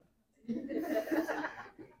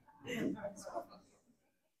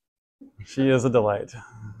She is a delight.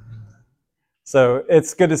 So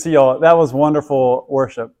it's good to see y'all. That was wonderful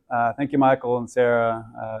worship. Thank you, Michael and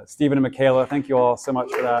Sarah, Stephen and Michaela. Thank you all so much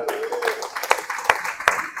for that.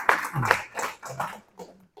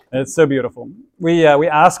 It's so beautiful. We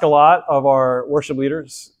ask a lot of our worship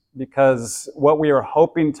leaders because what we are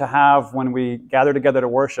hoping to have when we gather together to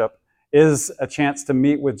worship is a chance to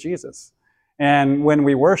meet with Jesus. And when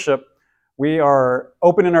we worship, we are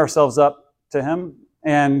opening ourselves up to Him,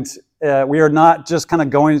 and we are not just kind of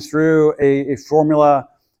going through a formula.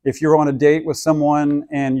 If you're on a date with someone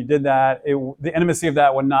and you did that, the intimacy of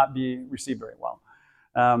that would not be received very well.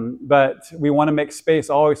 But we want to make space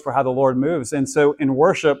always for how the Lord moves. And so in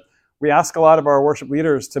worship, we ask a lot of our worship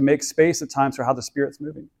leaders to make space at times for how the Spirit's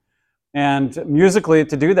moving. And musically,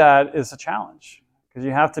 to do that is a challenge because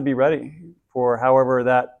you have to be ready for however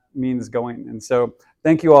that means going. And so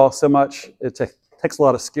thank you all so much. It takes a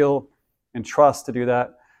lot of skill and trust to do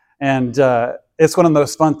that. And it's one of the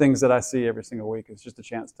most fun things that I see every single week. It's just a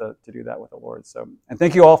chance to do that with the Lord. So, and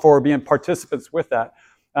thank you all for being participants with that.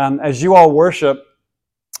 As you all worship,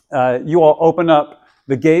 you all open up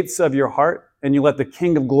the gates of your heart and you let the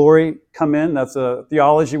King of Glory come in. That's a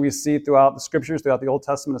theology we see throughout the Scriptures, throughout the Old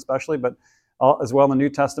Testament especially, but as well in the New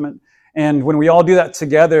Testament. And when we all do that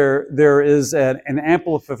together, there is an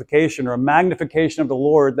amplification or a magnification of the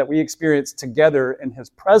Lord that we experience together in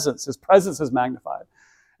His presence. His presence is magnified.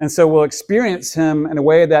 And so we'll experience Him in a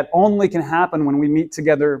way that only can happen when we meet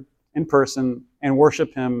together in person and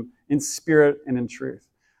worship Him in spirit and in truth.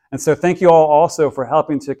 And so thank you all also for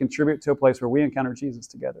helping to contribute to a place where we encounter Jesus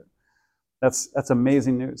together. That's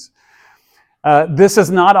amazing news. This has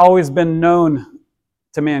not always been known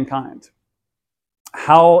to mankind.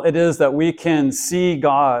 How it is that we can see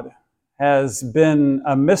God has been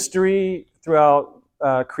a mystery throughout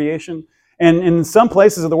creation. And in some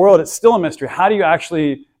places of the world, it's still a mystery. How do you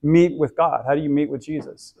actually meet with God? How do you meet with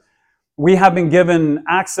Jesus? We have been given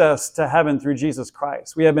access to heaven through Jesus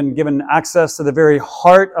Christ. We have been given access to the very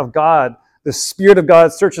heart of God. The Spirit of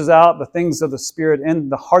God searches out the things of the Spirit in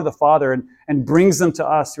the heart of the Father and brings them to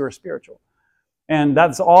us who are spiritual. And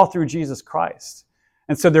that's all through Jesus Christ.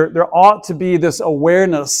 And so there ought to be this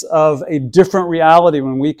awareness of a different reality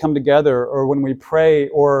when we come together or when we pray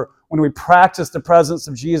or when we practice the presence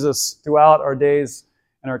of Jesus throughout our days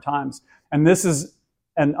and our times. And this is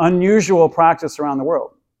an unusual practice around the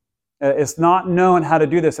world. It's not known how to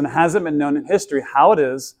do this, and it hasn't been known in history how it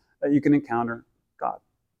is that you can encounter God.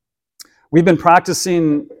 We've been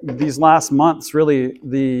practicing these last months, really,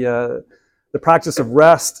 the practice of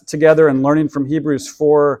rest together and learning from Hebrews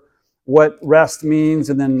 4 what rest means,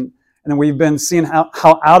 and then we've been seeing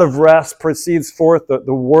how out of rest proceeds forth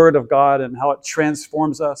the Word of God and how it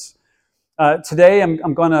transforms us. Today,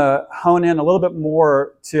 I'm going to hone in a little bit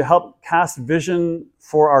more to help cast vision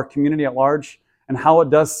for our community at large and how it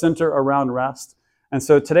does center around rest. And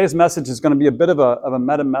so today's message is going to be a bit of a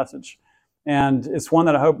meta message. And it's one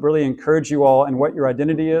that I hope really encourage you all in what your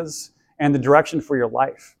identity is and the direction for your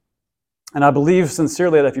life. And I believe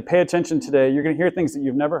sincerely that if you pay attention today, you're going to hear things that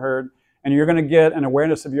you've never heard, and you're going to get an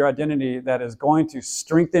awareness of your identity that is going to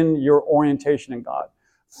strengthen your orientation in God,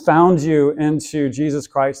 found you into Jesus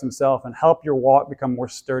Christ Himself, and help your walk become more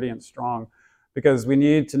sturdy and strong, because we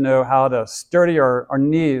need to know how to sturdy our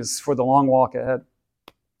knees for the long walk ahead.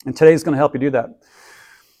 And today's going to help you do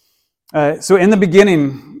that. So in the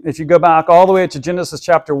beginning, if you go back all the way to Genesis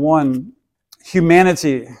chapter 1,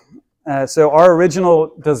 humanity, so our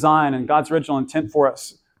original design and God's original intent for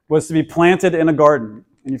us was to be planted in a garden.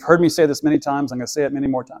 And you've heard me say this many times. I'm going to say it many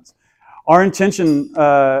more times. Our intention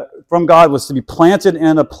from God was to be planted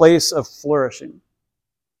in a place of flourishing,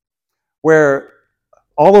 where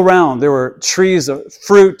all around there were trees of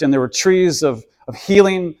fruit and there were trees of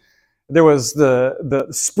healing. There was the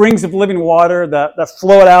springs of living water that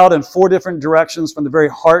flowed out in 4 different directions from the very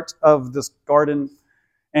heart of this garden.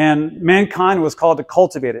 And mankind was called to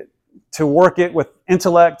cultivate it, to work it with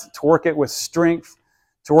intellect, to work it with strength,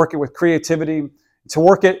 to work it with creativity, to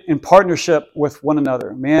work it in partnership with one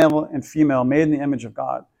another, male and female, made in the image of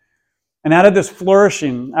God. And out of this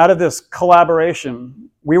flourishing, out of this collaboration,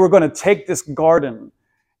 we were going to take this garden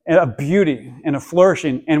of beauty and of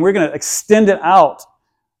flourishing, and we're going to extend it out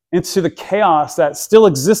into the chaos that still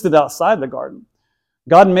existed outside the garden.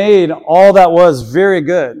 God made all that was very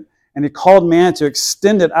good, and He called man to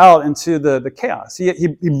extend it out into the chaos.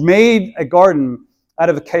 He made a garden out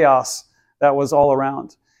of the chaos that was all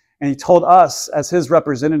around. And He told us as His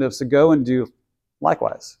representatives to go and do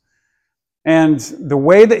likewise. And the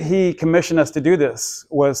way that He commissioned us to do this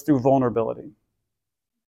was through vulnerability.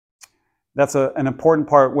 That's an important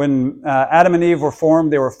part. When Adam and Eve were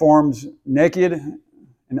formed, they were formed naked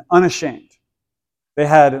and unashamed. They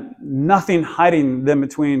had nothing hiding them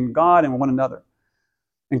between God and one another.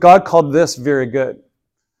 And God called this very good.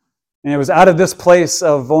 And it was out of this place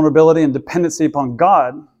of vulnerability and dependency upon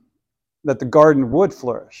God that the garden would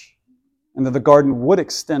flourish and that the garden would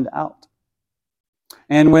extend out.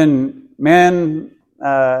 And when man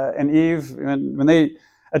and Eve, when they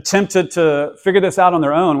attempted to figure this out on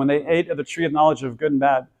their own, when they ate of the tree of knowledge of good and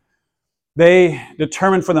bad, they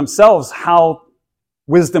determined for themselves how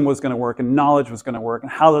wisdom was going to work and knowledge was going to work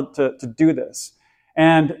and how to do this.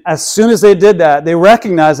 And as soon as they did that, they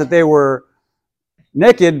recognized that they were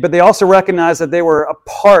naked, but they also recognized that they were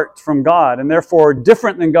apart from God and therefore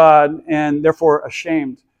different than God and therefore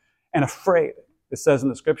ashamed and afraid. It says in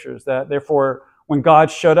the scriptures that therefore when God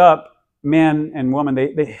showed up, man and woman,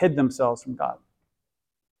 they hid themselves from God.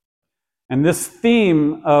 And this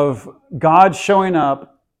theme of God showing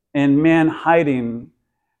up and man hiding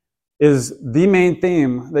is the main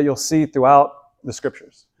theme that you'll see throughout the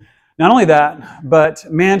scriptures. Not only that, but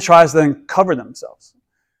man tries to then cover themselves.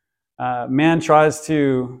 Man tries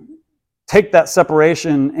to take that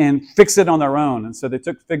separation and fix it on their own. And so they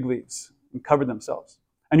took fig leaves and covered themselves.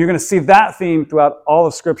 And you're going to see that theme throughout all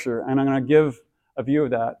of Scripture. And I'm going to give a view of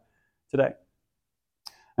that today.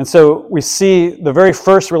 And so we see the very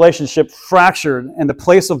first relationship fractured, and the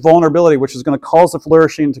place of vulnerability, which is going to cause the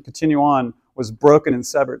flourishing to continue on, was broken and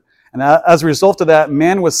severed. And as a result of that,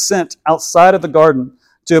 man was sent outside of the garden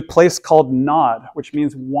to a place called Nod, which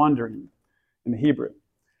means wandering in the Hebrew.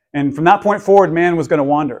 And from that point forward, man was going to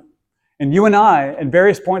wander. And you and I, at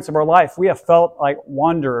various points of our life, we have felt like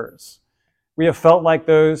wanderers. We have felt like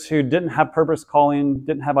those who didn't have purpose, calling,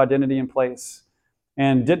 didn't have identity in place,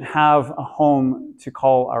 and didn't have a home to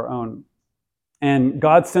call our own. And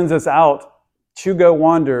God sends us out to go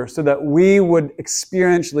wander so that we would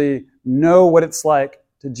experientially know what it's like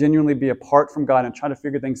to genuinely be apart from God and try to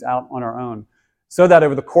figure things out on our own. So that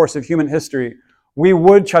over the course of human history, we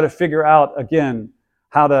would try to figure out, again,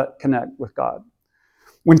 how to connect with God.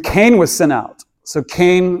 When Cain was sent out, so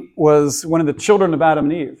Cain was one of the children of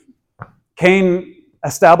Adam and Eve. Cain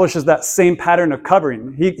establishes that same pattern of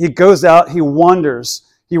covering. He goes out, he wanders,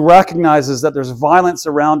 he recognizes that there's violence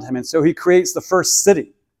around him, and so he creates the first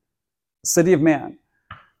city, the city of man.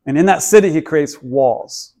 And in that city, he creates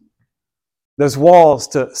walls. Those walls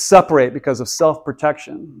to separate because of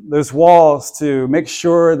self-protection. Those walls to make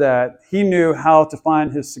sure that he knew how to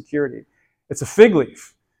find his security. It's a fig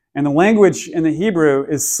leaf. And the language in the Hebrew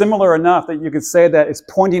is similar enough that you could say that it's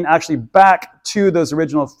pointing actually back to those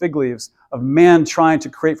original fig leaves of man trying to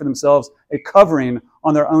create for themselves a covering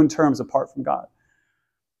on their own terms apart from God.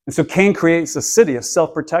 And so Cain creates a city of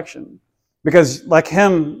self-protection. Because like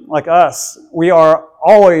him, like us, we are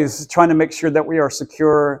always trying to make sure that we are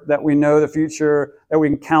secure, that we know the future, that we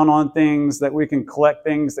can count on things, that we can collect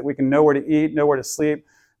things, that we can know where to eat, know where to sleep,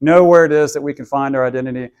 know where it is that we can find our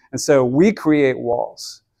identity. And so we create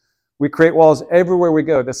walls. We create walls everywhere we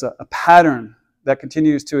go. That's a pattern that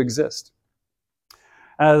continues to exist.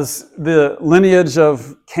 As the lineage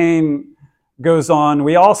of Cain goes on,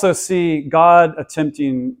 we also see God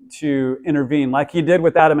attempting to intervene, like he did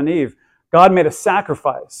with Adam and Eve. God made a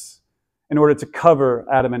sacrifice in order to cover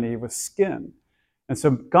Adam and Eve with skin. And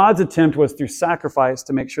so God's attempt was through sacrifice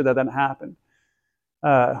to make sure that that happened.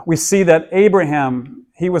 We see that Abraham,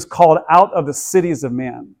 he was called out of the cities of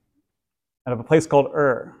man, out of a place called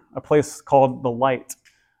Ur, a place called the light.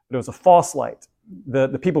 But it was a false light.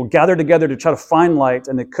 The people gathered together to try to find light,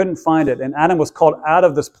 and they couldn't find it. And Adam was called out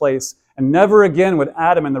of this place, and never again would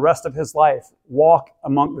Adam and the rest of his life walk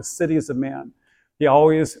among the cities of man. He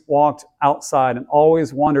always walked outside and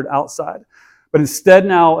always wandered outside. But instead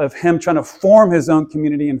now of him trying to form his own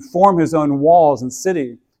community and form his own walls and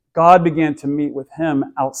city, God began to meet with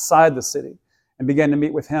him outside the city and began to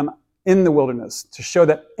meet with him in the wilderness to show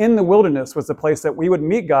that in the wilderness was the place that we would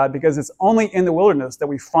meet God, because it's only in the wilderness that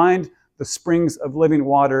we find the springs of living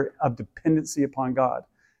water of dependency upon God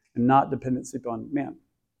and not dependency upon man.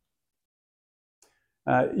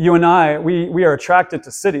 You and I, we are attracted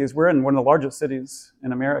to cities. We're in one of the largest cities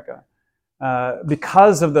in America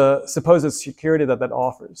because of the supposed security that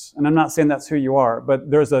offers. And I'm not saying that's who you are,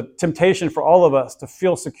 but there's a temptation for all of us to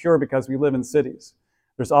feel secure because we live in cities.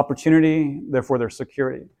 There's opportunity, therefore there's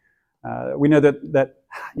security. We know that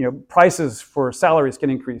prices for salaries can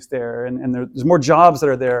increase there, and there's more jobs that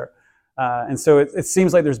are there. And so it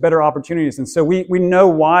seems like there's better opportunities. And so we know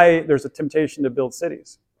why there's a temptation to build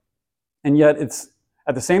cities. And yet it's,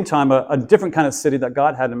 at the same time, a different kind of city that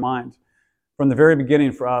God had in mind from the very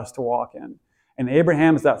beginning for us to walk in. And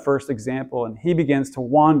Abraham is that first example, and he begins to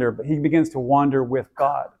wander, but he begins to wander with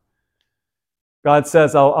God. God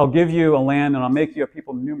says, I'll give you a land and I'll make you a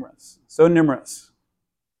people numerous, so numerous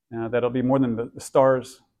that it'll be more than the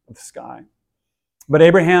stars of the sky. But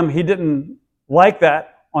Abraham, he didn't like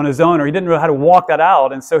that on his own, or he didn't know how to walk that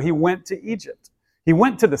out, and so he went to Egypt. He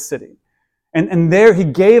went to the city, and there he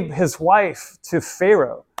gave his wife to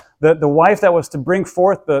Pharaoh, the wife that was to bring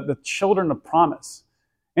forth the children of promise.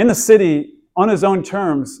 In the city, on his own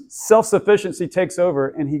terms, self-sufficiency takes over,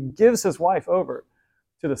 and he gives his wife over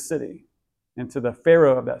to the city and to the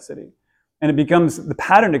Pharaoh of that city. And it becomes the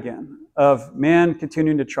pattern again of man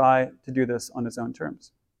continuing to try to do this on his own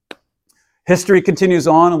terms. History continues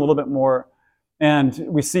on a little bit more, and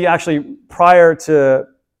we see actually prior to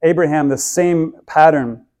Abraham the same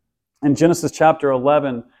pattern. In Genesis chapter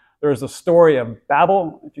 11, there's a story of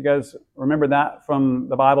Babel. If you guys remember that from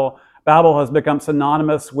the Bible, Babel has become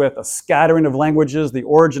synonymous with a scattering of languages, the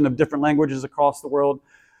origin of different languages across the world.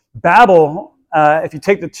 Babel, if you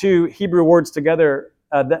take the two Hebrew words together,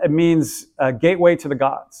 it means gateway to the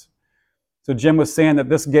gods. So Jim was saying that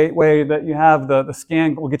this gateway that you have, the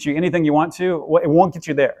scan will get you anything you want to. Well, it won't get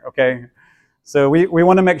you there, okay? So we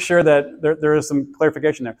want to make sure that there is some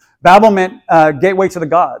clarification there. Babel meant gateway to the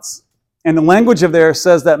gods. And the language of there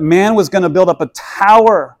says that man was going to build up a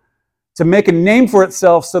tower to make a name for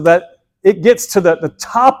itself so that it gets to the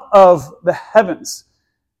top of the heavens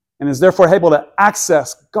and is therefore able to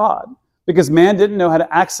access God. Because man didn't know how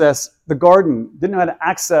to access the garden, didn't know how to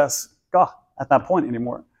access God at that point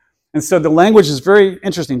anymore. And so the language is very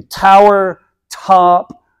interesting. Tower,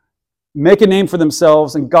 top, make a name for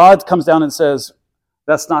themselves, and God comes down and says,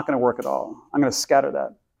 that's not going to work at all. I'm going to scatter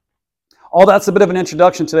that. All that's a bit of an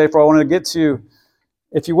introduction today for what I wanted to get to.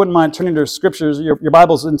 If you wouldn't mind turning to scriptures, your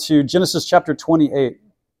Bibles into Genesis chapter 28.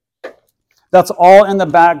 That's all in the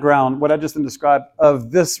background, what I just described,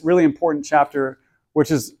 of this really important chapter,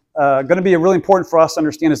 which is going to be really important for us to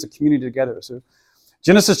understand as a community together. So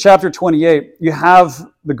Genesis chapter 28, you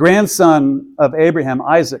have the grandson of Abraham,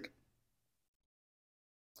 Isaac.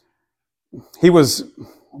 He was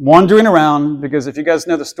wandering around because if you guys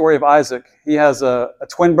know the story of Isaac, he has a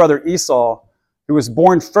twin brother, Esau, who was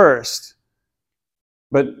born first.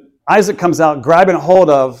 But Isaac comes out grabbing a hold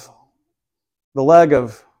of the leg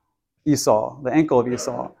of Esau, the ankle of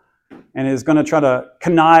Esau, and is going to try to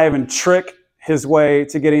connive and trick his way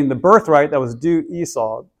to getting the birthright that was due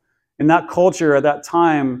Esau. In that culture at that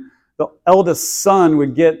time, the eldest son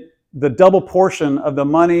would get the double portion of the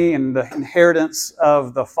money and the inheritance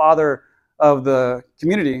of the father of the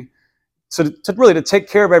community, so to take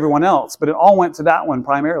care of everyone else. But it all went to that one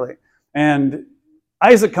primarily. And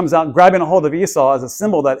Isaac comes out grabbing a hold of Esau as a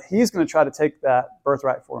symbol that he's going to try to take that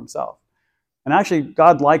birthright for himself. And actually,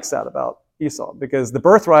 God likes that about Esau, because the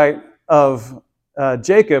birthright of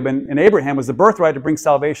Jacob and Abraham was the birthright to bring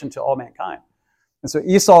salvation to all mankind. And so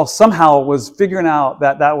Esau somehow was figuring out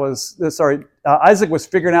Isaac was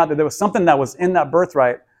figuring out that there was something that was in that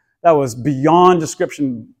birthright that was beyond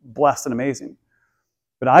description, blessed and amazing.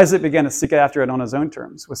 But Isaac began to seek after it on his own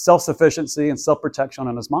terms, with self-sufficiency and self-protection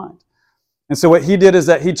on his mind. And so what he did is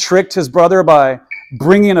that he tricked his brother by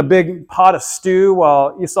bringing a big pot of stew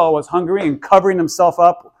while Esau was hungry and covering himself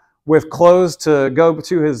up with clothes to go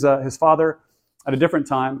to his father at a different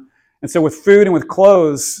time. And so with food and with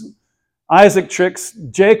clothes, Isaac tricks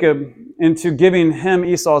Jacob into giving him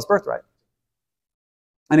Esau's birthright.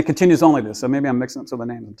 And it continues on like this. So maybe I'm mixing up some of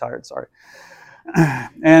the names. I'm tired, sorry.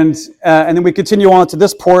 And then we continue on to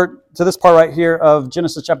this part right here of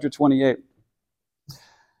Genesis chapter 28.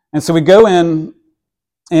 And so we go in,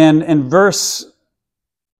 and in verse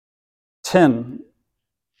 10,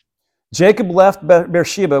 Jacob left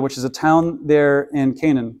Beersheba, which is a town there in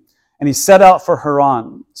Canaan, and he set out for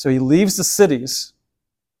Haran. So he leaves the cities,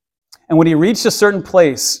 and when he reached a certain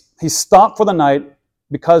place, he stopped for the night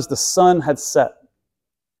because the sun had set.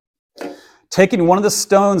 Taking one of the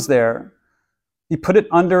stones there, he put it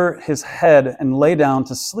under his head and lay down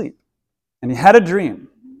to sleep. And he had a dream.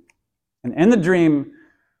 And in the dream,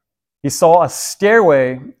 he saw a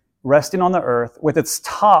stairway resting on the earth with its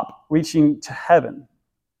top reaching to heaven.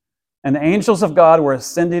 And the angels of God were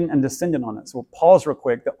ascending and descending on it. So we'll pause real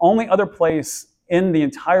quick. The only other place in the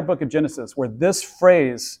entire book of Genesis where this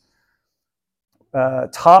phrase,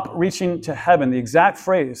 top reaching to heaven, the exact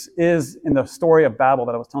phrase is in the story of Babel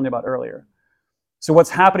that I was telling you about earlier. So what's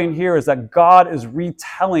happening here is that God is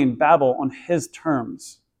retelling Babel on his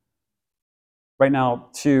terms right now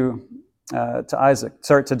to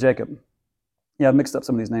Jacob. Yeah, I mixed up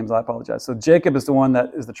some of these names. I apologize. So Jacob is the one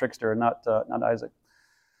that is the trickster, not Isaac.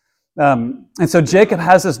 And so Jacob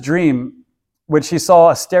has this dream which he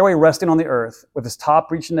saw a stairway resting on the earth with its top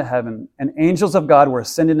reaching to heaven, and angels of God were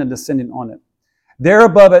ascending and descending on it. There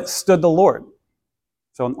above it stood the Lord.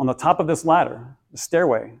 So on the top of this ladder, the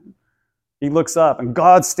stairway, he looks up, and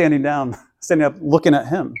God's standing up, looking at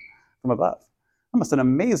him from above. That must be an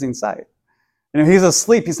amazing sight. He's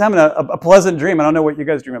asleep. He's having a pleasant dream. I don't know what you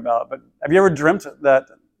guys dream about, but have you ever dreamt that,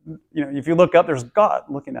 if you look up, there's God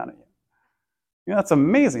looking down at you? That's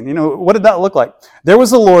amazing. What did that look like? There was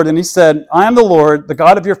the Lord, and he said, I am the Lord, the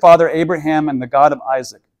God of your father Abraham and the God of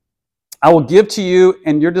Isaac. I will give to you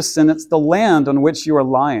and your descendants the land on which you are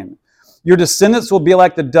lying. Your descendants will be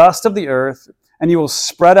like the dust of the earth, and you will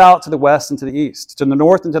spread out to the west and to the east, to the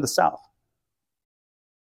north and to the south.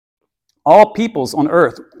 All peoples on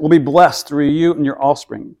earth will be blessed through you and your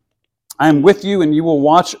offspring. I am with you, and I will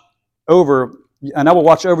watch over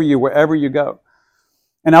you wherever you go.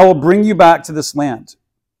 And I will bring you back to this land.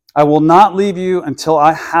 I will not leave you until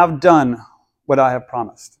I have done what I have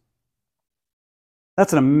promised.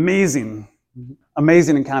 That's an amazing,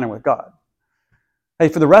 amazing encounter with God. Hey,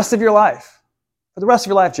 for the rest of your life,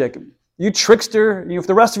 Jacob, you trickster, for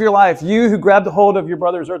the rest of your life, you who grabbed a hold of your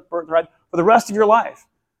brother's birthright, for the rest of your life,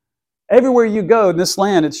 everywhere you go in this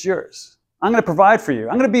land, it's yours. I'm going to provide for you.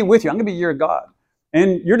 I'm going to be with you. I'm going to be your God.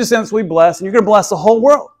 And your descendants will be blessed, and you're going to bless the whole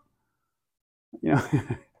world.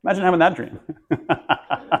 Imagine having that dream.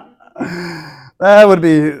 That would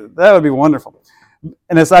be wonderful.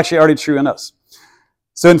 And it's actually already true in us.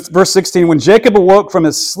 So in verse 16, when Jacob awoke from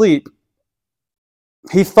his sleep,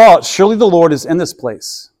 he thought, surely the Lord is in this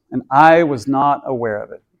place, and I was not aware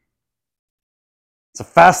of it. It's a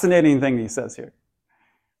fascinating thing he says here.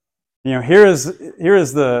 Here is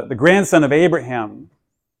the grandson of Abraham.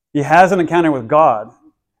 He has an encounter with God,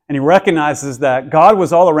 and he recognizes that God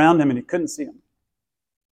was all around him and he couldn't see him.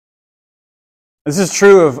 This is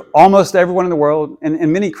true of almost everyone in the world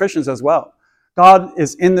and many Christians as well. God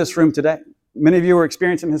is in this room today. Many of you are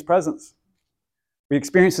experiencing his presence. We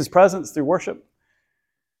experience his presence through worship.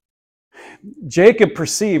 Jacob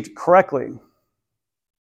perceived correctly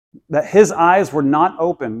that his eyes were not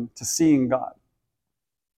open to seeing God.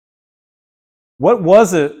 What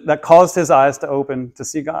was it that caused his eyes to open to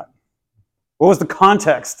see God? What was the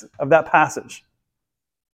context of that passage?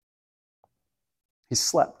 He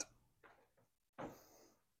slept.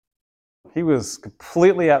 He was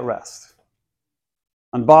completely at rest,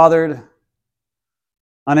 unbothered,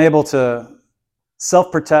 unable to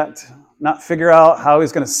self-protect, not figure out how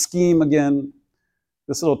he's going to scheme again.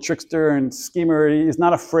 This little trickster and schemer, he's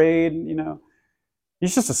not afraid,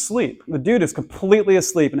 He's just asleep. The dude is completely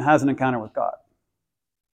asleep and has an encounter with God.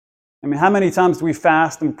 How many times do we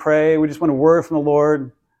fast and pray? We just want a word from the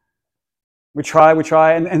Lord. We try.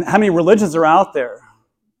 And how many religions are out there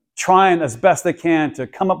trying as best they can to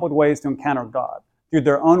come up with ways to encounter God through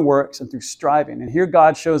their own works and through striving. And here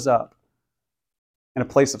God shows up in a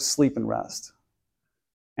place of sleep and rest,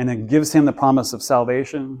 and then gives him the promise of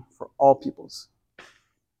salvation for all peoples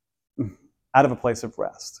out of a place of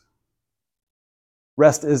rest.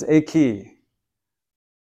 Rest is a key.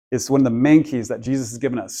 It's one of the main keys that Jesus has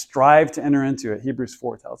given us. Strive to enter into it, Hebrews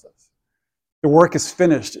 4 tells us. The work is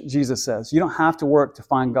finished, Jesus says. You don't have to work to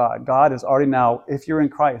find God. God is already now, if you're in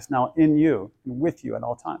Christ, now in you and with you at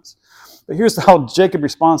all times. But here's how Jacob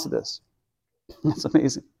responds to this. It's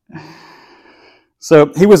amazing.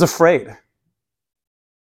 So he was afraid.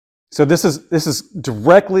 So this is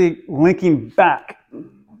directly linking back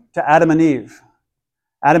to Adam and Eve.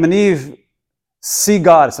 Adam and Eve see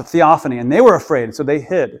God. It's a theophany, and they were afraid, so they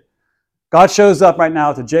hid. God shows up right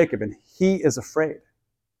now to Jacob, and he is afraid.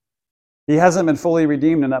 He hasn't been fully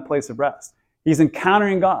redeemed in that place of rest. He's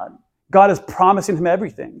encountering God. God is promising him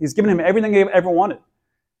everything. He's given him everything he ever wanted.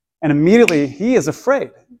 And immediately, he is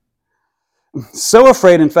afraid. So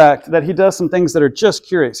afraid, in fact, that he does some things that are just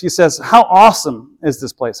curious. He says, how awesome is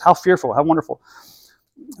this place? How fearful, how wonderful.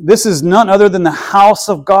 This is none other than the house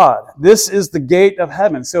of God. This is the gate of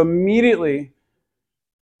heaven. So immediately,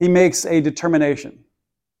 he makes a determination.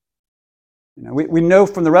 We know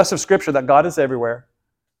from the rest of Scripture that God is everywhere.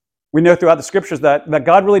 We know throughout the Scriptures that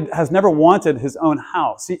God really has never wanted his own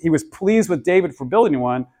house. He was pleased with David for building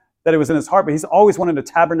one, that it was in his heart, but he's always wanted a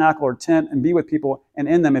tabernacle or tent and be with people and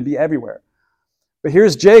in them and be everywhere. But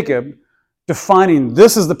here's Jacob defining,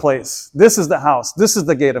 this is the place, this is the house, this is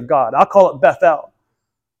the gate of God. I'll call it Bethel.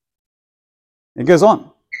 It goes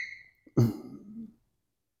on.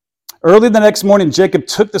 Early the next morning, Jacob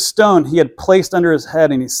took the stone he had placed under his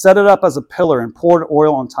head, and he set it up as a pillar and poured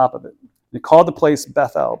oil on top of it. He called the place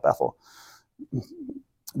Bethel.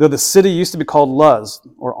 Though the city used to be called Luz,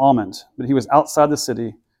 or Almond, but he was outside the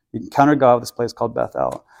city. He encountered God with this place called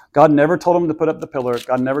Bethel. God never told him to put up the pillar.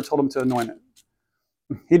 God never told him to anoint it.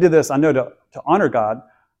 He did this, I know, to honor God,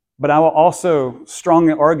 but I will also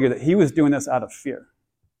strongly argue that he was doing this out of fear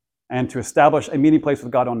and to establish a meeting place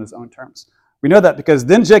with God on his own terms. We know that because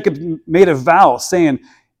then Jacob made a vow saying,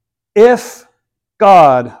 if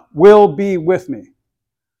God will be with me.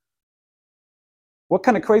 What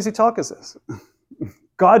kind of crazy talk is this?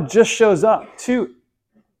 God just shows up to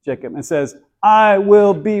Jacob and says, I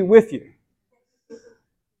will be with you.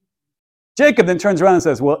 Jacob then turns around and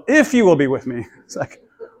says, well, if you will be with me. It's like,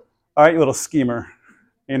 all right, you little schemer,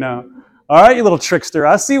 All right, you little trickster.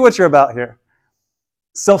 I see what you're about here.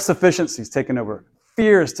 Self-sufficiency is taken over.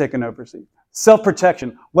 Fear is taken over.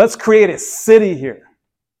 Self-protection. Let's create a city here.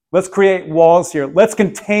 Let's create walls here. Let's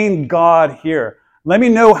contain God here. Let me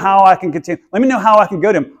know how I can contain. Let me know how I can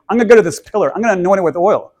go to him. I'm going to go to this pillar. I'm going to anoint it with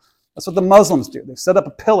oil. That's what the Muslims do. They set up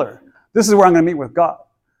a pillar. This is where I'm going to meet with God.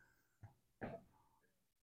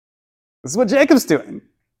 This is what Jacob's doing.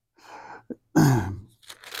 And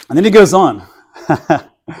then he goes on.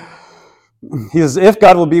 He says, if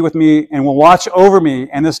God will be with me and will watch over me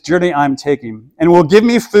and this journey I'm taking, and will give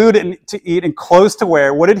me food to eat and clothes to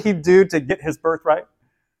wear, what did he do to get his birthright?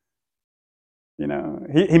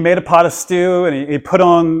 He made a pot of stew and he put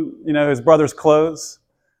on, his brother's clothes.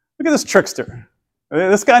 Look at this trickster.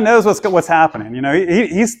 This guy knows what's happening.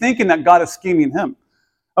 He's thinking that God is scheming him.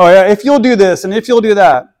 Oh yeah, if you'll do this and if you'll do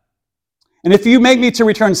that, and if you make me to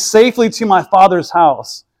return safely to my father's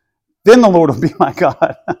house, then the Lord will be my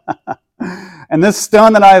God. And this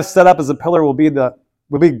stone that I have set up as a pillar will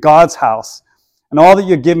be God's house. And all that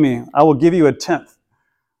you give me, I will give you a tenth.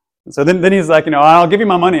 And so then he's like, I'll give you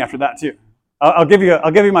my money after that too. I'll give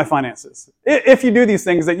you my finances. If you do these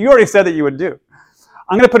things that you already said that you would do.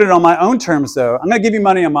 I'm going to put it on my own terms, though. I'm going to give you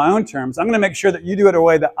money on my own terms. I'm going to make sure that you do it in a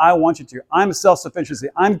way that I want you to. I'm self-sufficiency.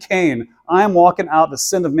 I'm Cain. I'm walking out the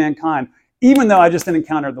sin of mankind, even though I just didn't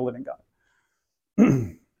encounter the living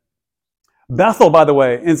God. Bethel, by the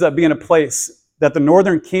way, ends up being a place that the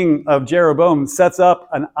northern king of Jeroboam sets up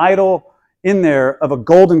an idol in there of a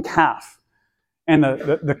golden calf. And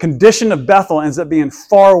the condition of Bethel ends up being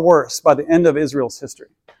far worse by the end of Israel's history.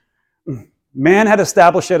 Man had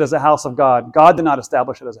established it as a house of God. God did not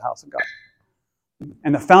establish it as a house of God.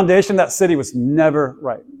 And the foundation of that city was never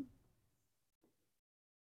right.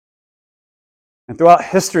 And throughout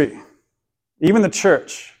history, even the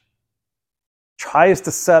church tries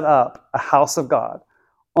to set up a house of God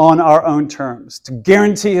on our own terms, to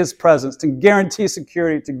guarantee his presence, to guarantee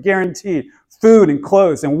security, to guarantee food and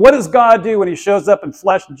clothes. And what does God do when he shows up in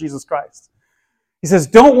flesh in Jesus Christ? He says,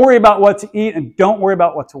 don't worry about what to eat and don't worry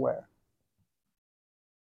about what to wear.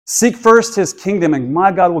 Seek first his kingdom and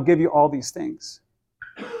my God will give you all these things.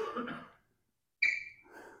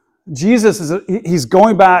 Jesus he's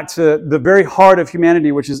going back to the very heart of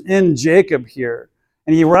humanity, which is in Jacob here.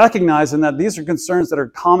 And he recognizing that these are concerns that are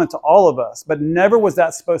common to all of us, but never was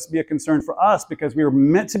that supposed to be a concern for us because we were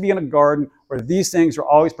meant to be in a garden where these things are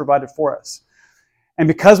always provided for us. And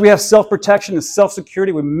because we have self-protection and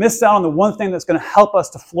self-security, we miss out on the one thing that's going to help us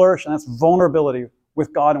to flourish, and that's vulnerability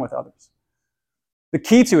with God and with others. The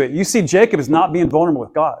key to it, you see Jacob is not being vulnerable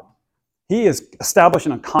with God. He is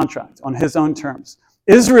establishing a contract on his own terms.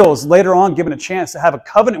 Israel is later on given a chance to have a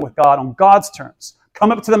covenant with God on God's terms.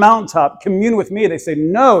 Come up to the mountaintop, commune with me. They say,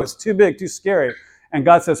 no, it's too big, too scary. And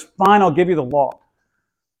God says, fine, I'll give you the law.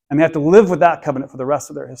 And they have to live with that covenant for the rest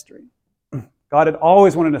of their history. God had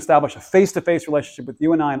always wanted to establish a face-to-face relationship with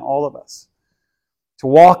you and I and all of us to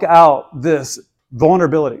walk out this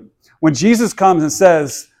vulnerability. When Jesus comes and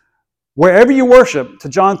says, wherever you worship, to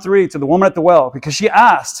John 3, to the woman at the well, because she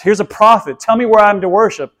asked, here's a prophet, tell me where I'm to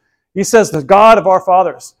worship. He says, the God of our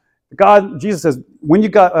fathers. God, Jesus says, when you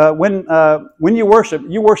worship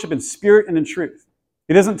in spirit and in truth.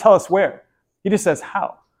 He doesn't tell us where. He just says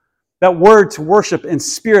how. That word to worship in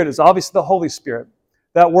spirit is obviously the Holy Spirit.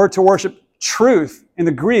 That word to worship truth in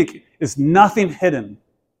the Greek is nothing hidden.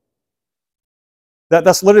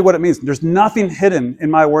 That's literally what it means. There's nothing hidden in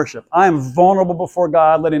my worship. I am vulnerable before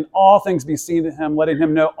God, letting all things be seen to him, letting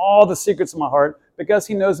him know all the secrets of my heart because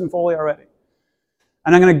he knows them fully already.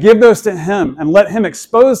 And I'm going to give those to him and let him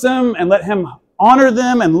expose them and let him honor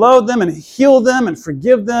them and load them and heal them and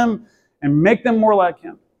forgive them and make them more like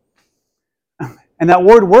him. And that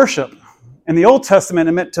word worship, in the Old Testament,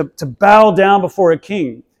 it meant to bow down before a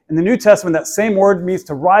king. In the New Testament, that same word means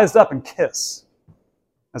to rise up and kiss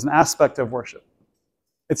as an aspect of worship.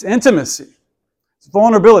 It's intimacy. It's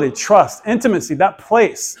vulnerability, trust, intimacy, that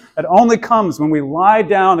place that only comes when we lie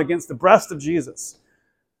down against the breast of Jesus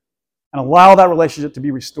and allow that relationship to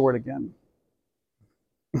be restored again.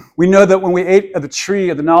 We know that when we ate of the tree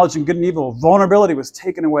of the knowledge of good and evil, vulnerability was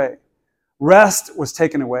taken away. Rest was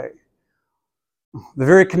taken away. The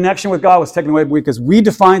very connection with God was taken away because we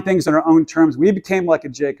defined things on our own terms. We became like a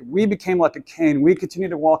Jacob. We became like a Cain. We continue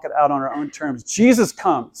to walk it out on our own terms. Jesus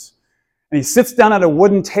comes, and he sits down at a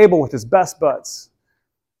wooden table with his best buds.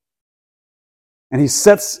 And he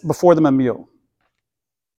sets before them a meal.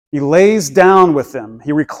 He lays down with them.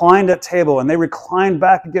 He reclined at table, and they reclined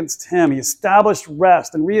back against him. He established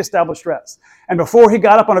rest and reestablished rest. And before he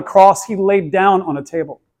got up on a cross, he laid down on a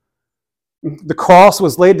table. The cross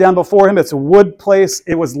was laid down before him. It's a wood place.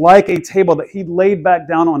 It was like a table that he laid back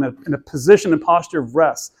down on in a position and posture of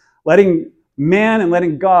rest, letting man and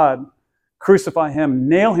letting God crucify him,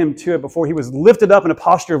 nail him to it before he was lifted up in a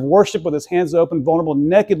posture of worship with his hands open, vulnerable,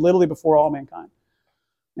 naked, literally before all mankind.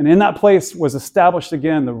 And in that place was established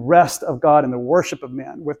again the rest of God and the worship of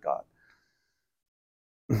man with God.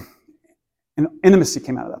 And intimacy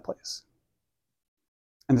came out of that place.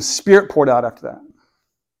 And the Spirit poured out after that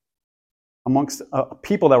amongst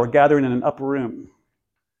people that were gathering in an upper room.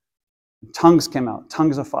 Tongues came out,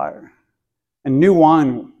 tongues of fire. And new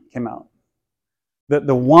wine came out.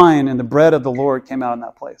 The wine and the bread of the Lord came out in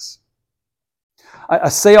that place. I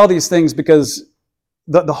say all these things because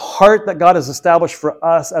the heart that God has established for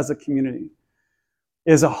us as a community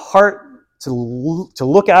is a heart to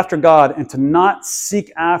look after God and to not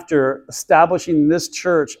seek after establishing this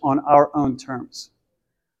church on our own terms.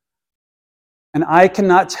 And I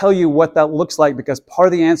cannot tell you what that looks like because part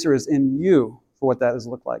of the answer is in you for what that does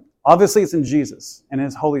look like. Obviously, it's in Jesus and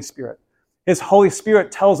His Holy Spirit. His Holy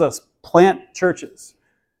Spirit tells us plant churches.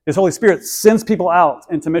 His Holy Spirit sends people out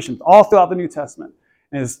into missions all throughout the New Testament.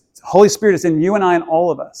 And His Holy Spirit is in you and I and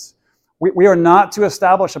all of us. We are not to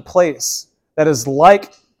establish a place that is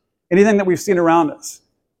like anything that we've seen around us.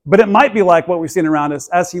 But it might be like what we've seen around us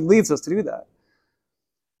as He leads us to do that.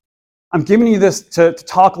 I'm giving you this to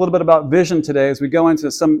talk a little bit about vision today as we go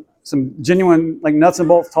into some genuine, like nuts and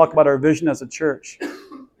bolts talk about our vision as a church.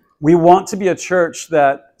 We want to be a church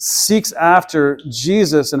that seeks after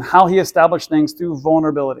Jesus and how He established things through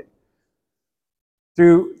vulnerability.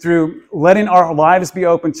 Through letting our lives be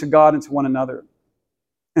open to God and to one another.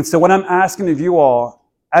 And so what I'm asking of you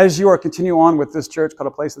all, as you are continuing on with this church called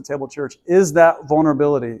A Place at the Table Church, is that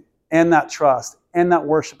vulnerability and that trust and that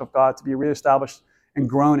worship of God to be reestablished and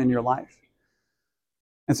grown in your life.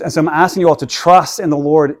 And so I'm asking you all to trust in the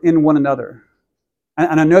Lord in one another.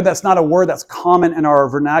 And I know that's not a word that's common in our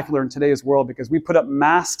vernacular in today's world because we put up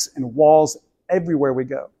masks and walls everywhere we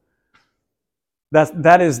go.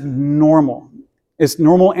 That is normal. It's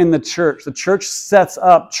normal in the church. The church sets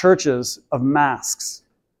up churches of masks.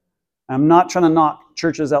 I'm not trying to knock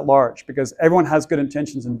churches at large because everyone has good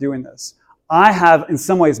intentions in doing this. I have, in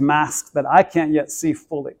some ways, masks that I can't yet see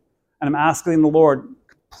fully. And I'm asking the Lord,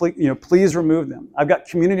 please remove them. I've got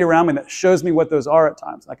community around me that shows me what those are at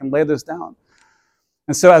times. I can lay this down.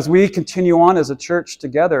 And so as we continue on as a church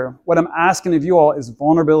together, what I'm asking of you all is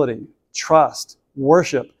vulnerability, trust,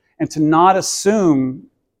 worship, and to not assume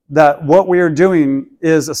that what we are doing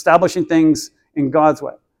is establishing things in God's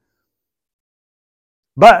way.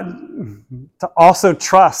 But to also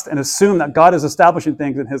trust and assume that God is establishing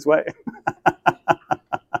things in His way.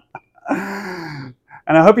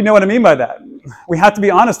 And I hope you know what I mean by that. We have to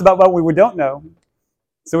be honest about what we don't know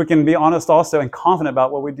so we can be honest also and confident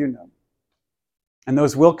about what we do know. And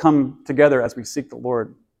those will come together as we seek the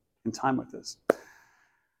Lord in time with this.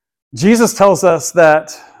 Jesus tells us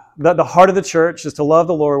that the heart of the church is to love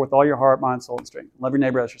the Lord with all your heart, mind, soul, and strength. Love your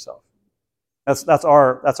neighbor as yourself. That's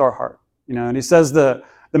our heart. And He says the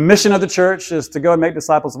mission of the church is to go and make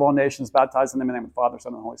disciples of all nations, baptizing them in the name of the Father,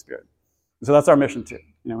 Son, and Holy Spirit. So that's our mission too.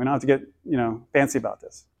 We don't have to get fancy about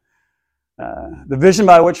this. The vision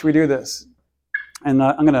by which we do this, and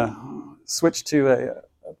I'm going to switch to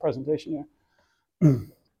a presentation here,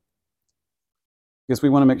 because we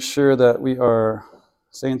want to make sure that we are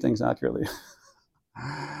saying things accurately.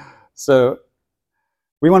 So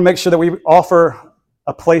we want to make sure that we offer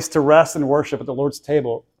a place to rest and worship at the Lord's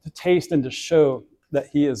table, to taste and to show that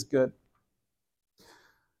He is good.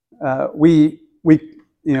 We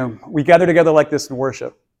gather together like this in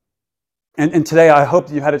worship. And today I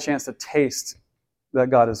hope you had a chance to taste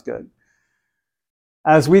that God is good.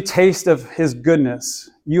 As we taste of His goodness,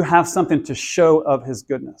 you have something to show of His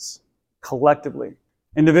goodness, collectively,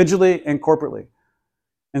 individually and corporately.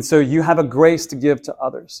 And so you have a grace to give to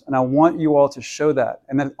others. And I want you all to show that.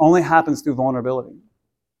 And that only happens through vulnerability.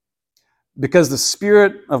 Because the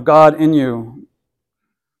Spirit of God in you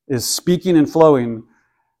is speaking and flowing.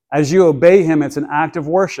 As you obey Him, it's an act of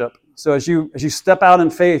worship. So as you step out in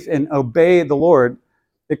faith and obey the Lord,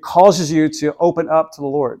 it causes you to open up to the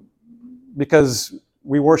Lord. Because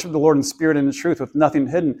We worship the Lord in spirit and in truth with nothing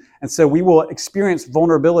hidden. And so we will experience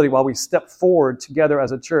vulnerability while we step forward together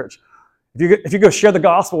as a church. If you go share the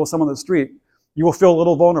gospel with someone on the street, you will feel a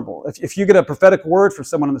little vulnerable. If you get a prophetic word from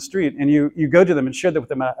someone on the street and you go to them and share that with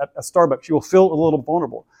them at Starbucks, you will feel a little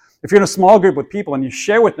vulnerable. If you're in a small group with people and you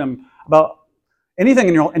share with them about anything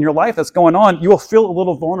in your life that's going on, you will feel a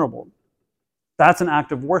little vulnerable. That's an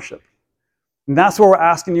act of worship. And that's what we're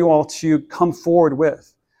asking you all to come forward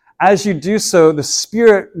with. As you do so, the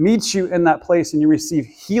Spirit meets you in that place and you receive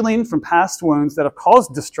healing from past wounds that have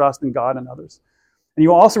caused distrust in God and others. And you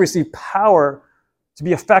will also receive power to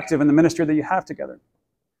be effective in the ministry that you have together.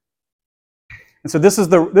 And so this is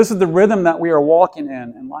the rhythm that we are walking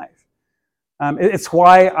in life. It's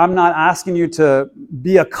why I'm not asking you to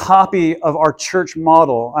be a copy of our church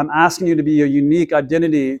model. I'm asking you to be a unique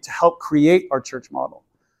identity to help create our church model.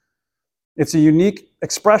 It's a unique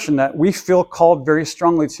expression that we feel called very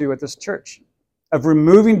strongly to at this church, of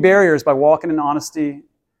removing barriers by walking in honesty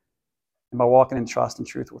and by walking in trust and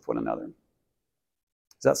truth with one another.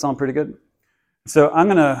 Does that sound pretty good? So I'm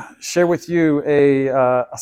going to share with you a